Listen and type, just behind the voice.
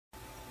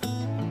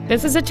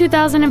This is a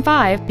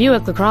 2005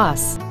 Buick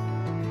Lacrosse.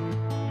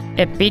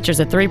 It features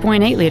a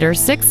 3.8-liter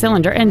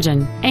six-cylinder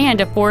engine and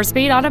a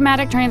 4-speed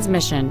automatic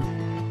transmission.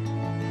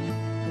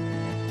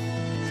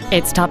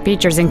 Its top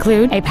features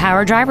include a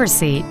power driver's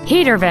seat,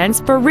 heater vents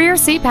for rear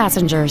seat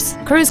passengers,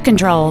 cruise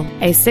control,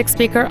 a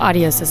 6-speaker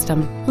audio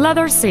system,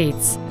 leather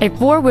seats, a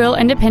 4-wheel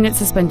independent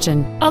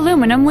suspension,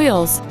 aluminum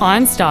wheels,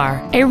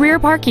 OnStar, a rear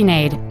parking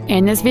aid,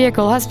 and this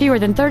vehicle has fewer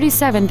than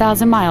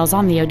 37,000 miles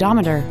on the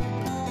odometer.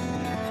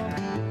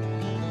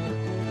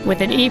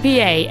 With an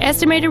EPA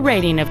estimated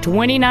rating of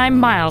 29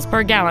 miles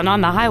per gallon on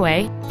the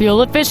highway,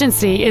 fuel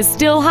efficiency is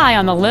still high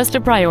on the list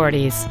of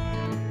priorities.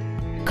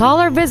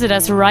 Call or visit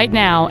us right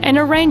now and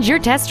arrange your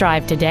test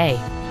drive today.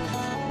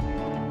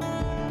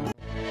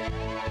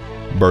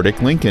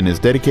 Burdick Lincoln is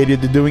dedicated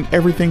to doing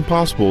everything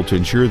possible to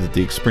ensure that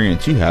the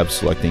experience you have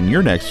selecting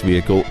your next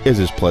vehicle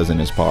is as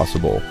pleasant as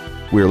possible.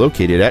 We are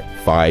located at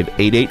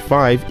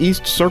 5885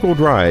 East Circle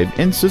Drive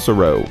in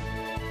Cicero.